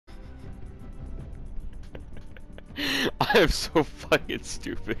I am so fucking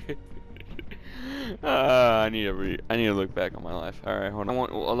stupid. I need to look back on my life. All right, hold on. I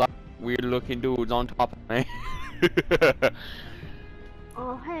want a lot of weird looking dudes on top of me.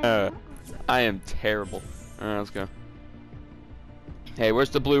 Oh, hey. I am terrible. All right, let's go. Hey, where's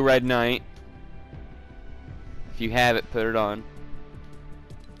the blue red knight? If you have it, put it on.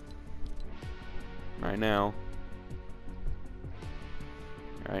 Right now.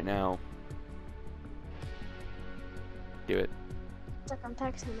 Right now. Do it. It's like I'm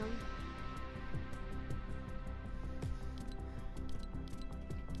texting them.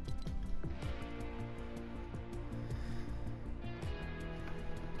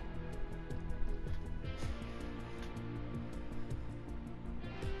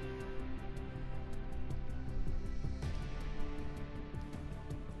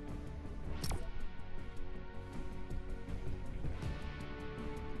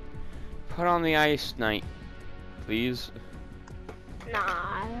 Put on the ice knight, please.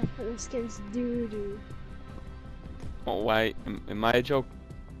 Nah, the skin's doo-doo. Oh, why? Am I a joke?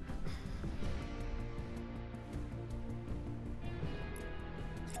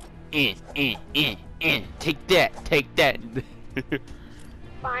 Take that, take that.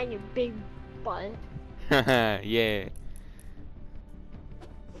 Fine, you big butt. Yeah.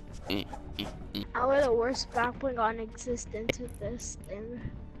 I wear the worst back bling on existence with this thing.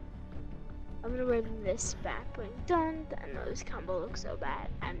 I'm gonna wear this back bling. Done. I know this combo looks so bad.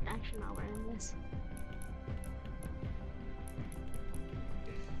 I'm actually not wearing this.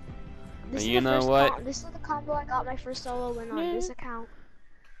 You know what? This is the combo I got my first solo win on this account.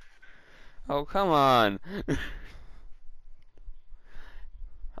 Oh, come on.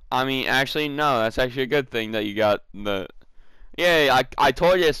 I mean, actually, no. That's actually a good thing that you got the... Yeah, I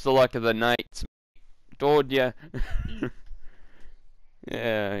told you it's the luck of the knights. Told ya.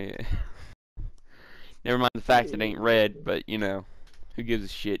 Yeah. Never mind the fact it ain't red, but, you know, who gives a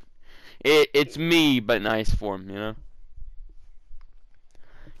shit? It's me, but nice for him, you know?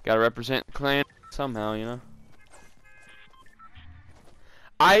 Gotta represent the clan somehow, you know?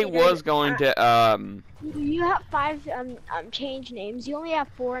 I was going to, You have 5 change names. You only have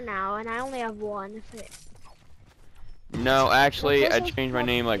 4 now, and I only have 1. No, actually, I changed my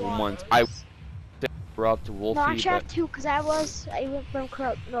name like once. I corrupt Wolfie. No, actually I have 2, because I went from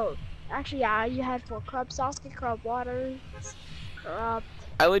corrupt, no. Actually, yeah, you had 4. Corrupt Sasuke, Corrupt Waters, Corrupt...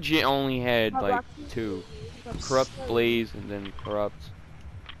 I legit only had like 2. Corrupt Blaze and then Corrupt,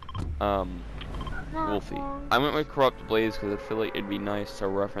 Wolfie. I went with Corrupt Blaze because I feel like it'd be nice to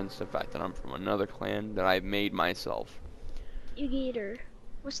reference the fact that I'm from another clan that I made myself. You Gator.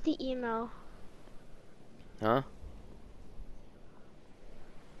 What's the email? Huh?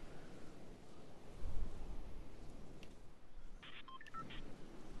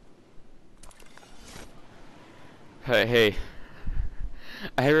 Hey.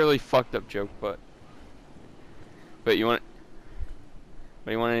 I had a really fucked up joke, but you want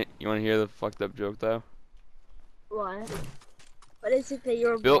to hear the fucked up joke though? What? What is it that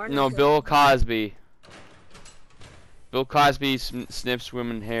you're born No, Bill Cosby. Bill Cosby sniffs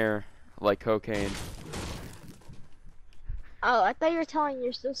women's hair like cocaine. Oh, I thought you were telling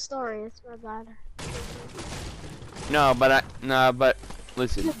your story. It's my bad. No, but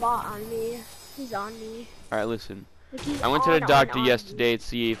listen. He's on me. He's on me. All right, listen. Like I went to the doctor yesterday to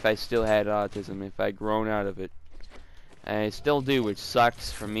see if I still had autism, if I'd grown out of it. And I still do, which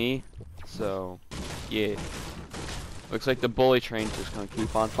sucks for me. So, yeah. Looks like the bully train's just gonna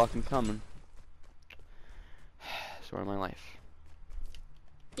keep on fucking coming. Story of my life.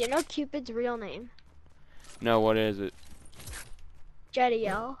 You know Cupid's real name? No, what is it?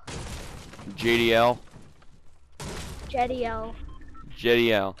 Jediel. JDL? Jediel.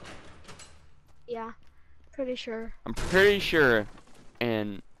 JDL. Yeah. Pretty sure. I'm pretty sure,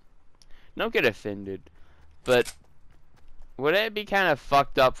 and don't get offended, but would it be kind of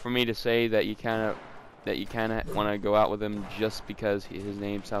fucked up for me to say that you kind of want to go out with him just because his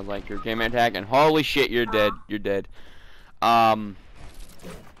name sounds like your game attack? And holy shit, you're dead. You're dead.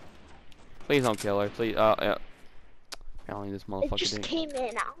 Please don't kill her. Please. Apparently this motherfucker. It just came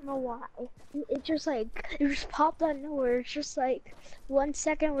in. I don't know why. It just popped out of nowhere. It's just like 1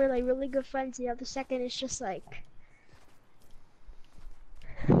 second we're like really good friends, the other second it's just like.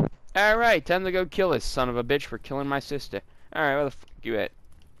 All right, time to go kill this son of a bitch for killing my sister. All right, where the fuck you at?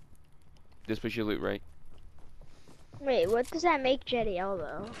 This was your loot, right? Wait, what does that make Jediel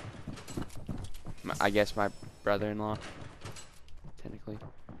though? I guess my brother-in-law, technically.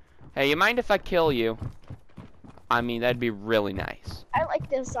 Hey, you mind if I kill you? I mean, that'd be really nice. I like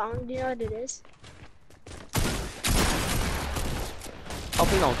this song. Do you know what it is? Oh,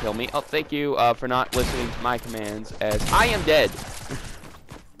 please don't kill me. Oh, thank you for not listening to my commands, as I am dead.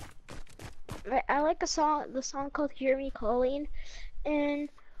 I like the song called "Hear Me Calling," and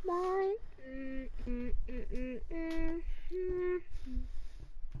my.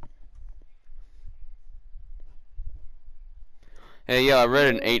 Hey, yo, I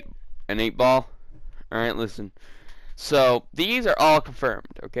read an 8 ball. All right, listen. So these are all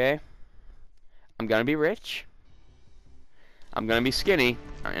confirmed, okay? I'm gonna be rich. I'm gonna be skinny,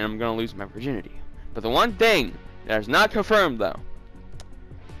 and I'm gonna lose my virginity. But the one thing that is not confirmed, though,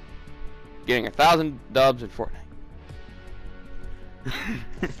 getting 1,000 dubs in Fortnite.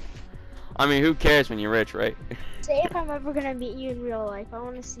 I mean, who cares when you're rich, right? Say if I'm ever gonna meet you in real life. I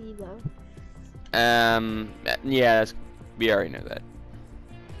want to see though. Yeah, we already know that.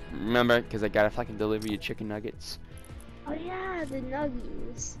 Remember, because I gotta fucking deliver you chicken nuggets. Oh yeah, the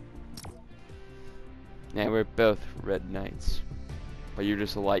nuggies. Yeah, we're both red knights, but you're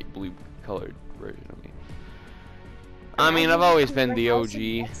just a light blue colored version of me. I mean, I've always been the OG.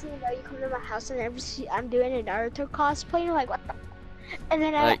 Next thing you know, you come to my house and I'm doing a Naruto cosplay. And you're like, what? And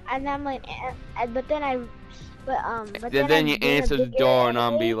then I'm like, but then you answer the door and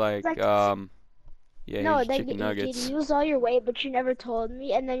I'll be like, yeah, no, here's then chicken nuggets. You use all your weight, but you never told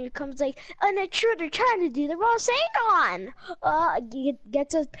me. And then you comes like, an intruder trying to do the Rasengan.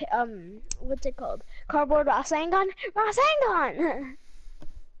 Gets a what's it called? Cardboard Rasengan. Rasengan.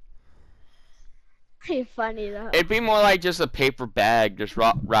 Pretty funny though. It'd be more like just a paper bag just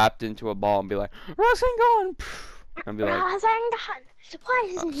wrapped into a ball and be like, Rasengan. And be like, Rasengan. Why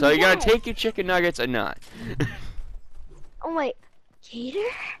isn't so you're gonna take your chicken nuggets or not? Oh wait, Gator?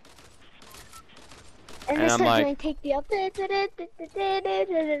 And I'm like, gonna take the up.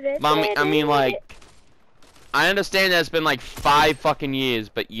 I mean, like, I understand that it's been like 5 fucking years,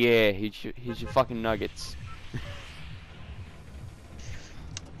 but yeah, here's your fucking nuggets.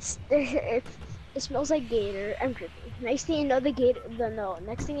 It smells like Gator. I'm tripping. Next thing you know,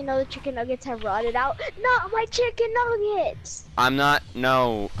 next thing you know, the chicken nuggets have rotted out. Not my chicken nuggets! I'm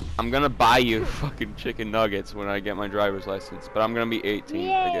gonna buy you fucking chicken nuggets when I get my driver's license, but I'm gonna be 18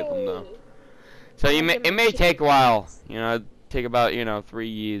 to get them though. So it may take a while, you know, take about, 3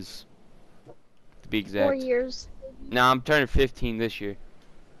 years to be exact. 4 years. No, I'm turning 15 this year.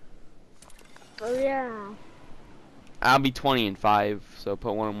 Oh yeah. I'll be 20 in 5, so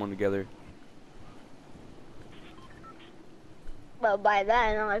put 1 and 1 together. But by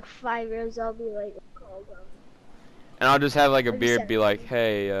then, in like 5 years, I'll be like, and I'll just have like a beard, be like,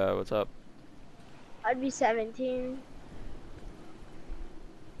 hey, what's up? I'd be 17.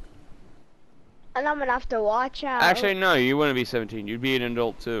 And I'm gonna have to watch out. Actually, no, you wouldn't be 17. You'd be an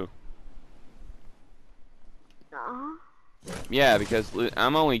adult too. Yeah, because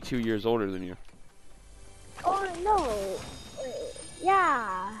I'm only 2 years older than you. Oh no! Wait,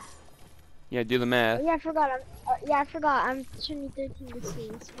 yeah. Yeah, do the math. Oh, yeah, I forgot. I'm turning 13 this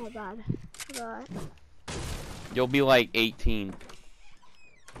year. It's my bad. Forgot. You'll be like 18.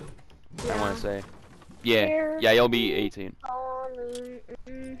 Yeah. I want to say. Yeah, yeah, you'll be 18.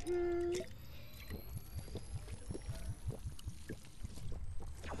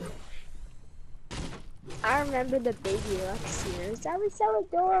 I remember the baby Lexiers. That was so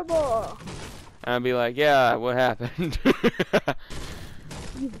adorable. And I'd be like, yeah, what happened?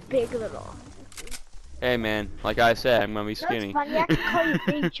 You big little. Hey man, like I said, I'm gonna be skinny. That's funny. I can call you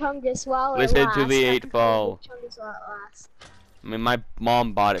Big Chungus while it lasts. Listen to the 8 ball. Big Chungus while it lasts. I mean, my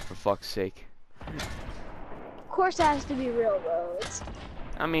mom bought it for fuck's sake. Of course, it has to be real though.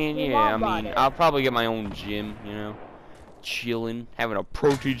 I mean, yeah, I'll probably get my own gym, you know, chilling, having a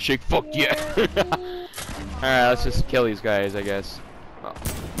protein shake. Fuck yeah! All right, let's just kill these guys, I guess. Oh,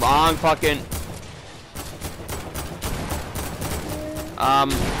 wrong fucking.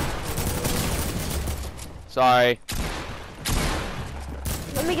 Sorry.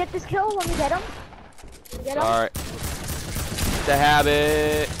 Let me get this kill. Let me get him. Sorry. It's a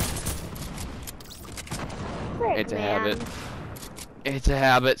habit. Frick, It's a man. habit. It's a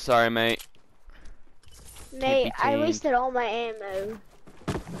habit. Sorry, mate. Mate, I wasted all my ammo.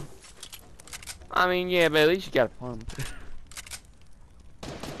 I mean, yeah, but at least you got a pump.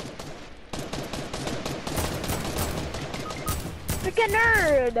 Freaking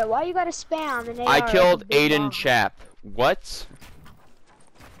nerd! Why you gotta spam an AR? I killed with a big Aiden bomb? Chap. What?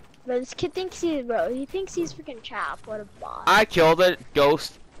 Bro, this kid thinks he's he thinks he's freaking Chap. What a bot. I killed a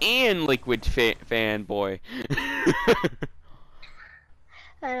Ghost and Liquid fanboy.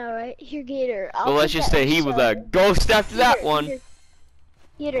 I know, right? Here, Gator. Well, let's just say he was a ghost after that one.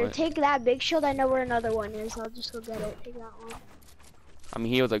 Gator, What? take that big shield. I know where another one is. I'll just go get it. Take that one. I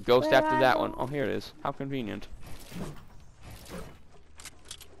mean, he was a ghost Where after I that go? one. Oh, here it is. How convenient.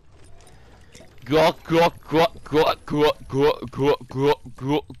 Go, go, go, go, go, go, go, go,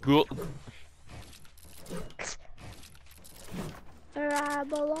 go, go. Where I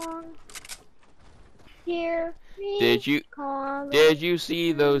belong. Hear me Did you calling.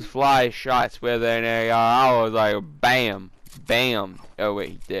 see those fly shots where they are? I was like, bam, bam. Oh wait,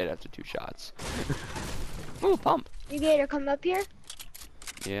 he did after 2 shots. Ooh, pump. You Gator, come up here.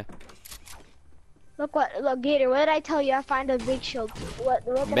 Yeah. Look Gator, what did I tell you? I find a big shield. What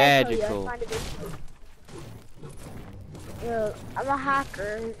did I tell you? I Magical. find a big shield. Yo, I'm a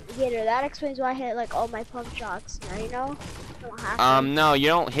hacker. Gator, that explains why I hit like all my pump shots. Now you know? I'm a hacker. No, you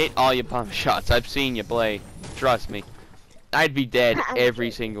don't hit all your pump shots. I've seen you play. Trust me. I'd be dead every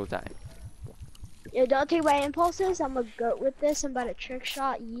single time. Yo, don't take my impulses. I'm a goat with this. I'm about a trick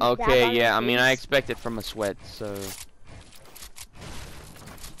shot. Yeet, Okay, yeah, I mean, I expect it from a sweat, so.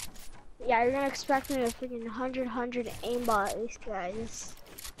 Yeah, you're gonna expect me to freaking 100 aimbot these guys.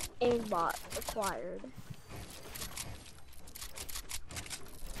 Aimbot acquired.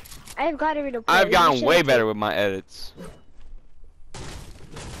 I've got to read a play. I've gotten way better with my edits.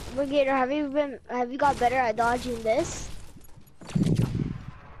 Gator, have you got better at dodging this?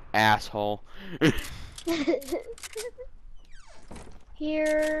 Asshole.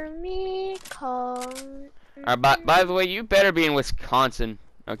 Hear me call. By the way, you better be in Wisconsin,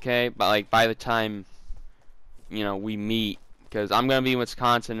 okay? But like by the time, you know, we meet, because I'm gonna be in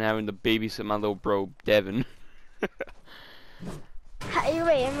Wisconsin having to babysit my little bro Devin. Hey,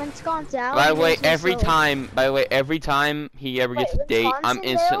 wait, in Wisconsin. By the way, every time he ever gets a date, I'm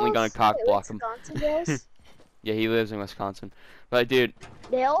instantly gonna cock block him. Yeah, he lives in Wisconsin. But dude.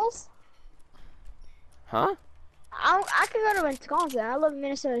 Dales? Huh? I could go to Wisconsin. I live in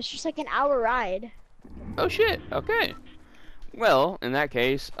Minnesota. It's just like an hour ride. Oh shit. Okay. Well, in that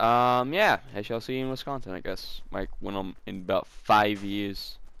case, yeah, I shall see you in Wisconsin, I guess. Like when I'm in about 5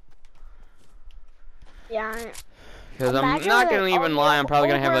 years. Yeah. Because I'm not gonna even lie. I'm probably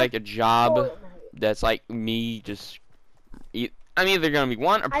gonna have like a job that's like me just. I'm either gonna be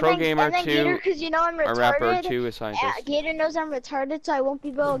one, a pro gamer, two, Gator, you know I'm a rapper, two, a scientist. Gator knows I'm retarded, so I won't be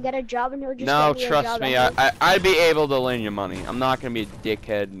able to get a job, and he'll just no, get me trust a job me, I'd be able to lend you money. I'm not gonna be a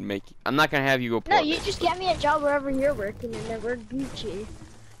dickhead and make. I'm not gonna have you go. No, you just get me a job wherever you're working, and then we're Gucci.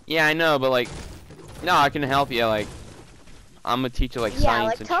 Yeah, I know, but like, no, I can help you. Like, I'm a teacher, like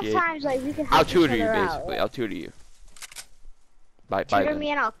science and shit. Times, like, we can help I'll tutor you, out, basically. like. I'll tutor you. Tutor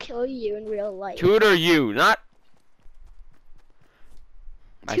me and I'll kill you in real life. Tutor you, not.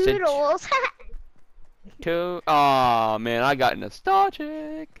 Toodles. Oh man, I got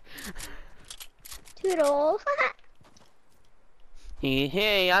nostalgic. Toodles.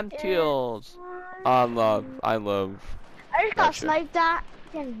 Hey, I'm Toodles. I love. I just got sniped at.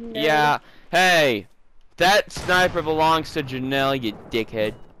 Yeah. Hey, that sniper belongs to Janelle, you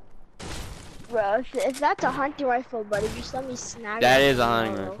dickhead. Bro, if that's a hunting rifle, buddy, just let me snag it. That is a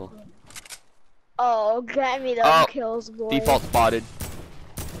hunting rifle. Oh, get me those kills, boy. Default spotted.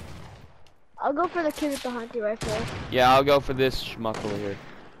 I'll go for the kid with the hunting rifle. Yeah, I'll go for this schmuck over here.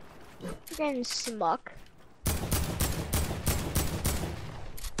 Again, smuck.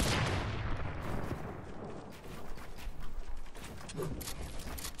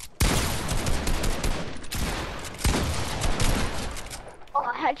 Oh,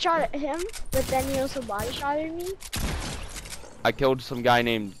 I headshot at him, but then he also body shotted me. I killed some guy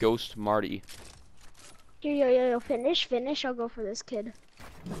named Ghost Marty. Yo, finish. I'll go for this kid.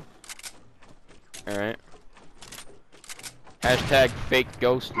 Alright. Hashtag fake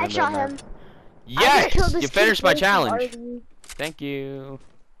ghost. Headshot him. Yes! You finished my challenge. Thank you.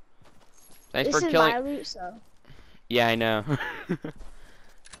 Thanks for killing. This is my loot, so. Yeah, I know.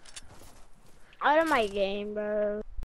 Out of my game, bro.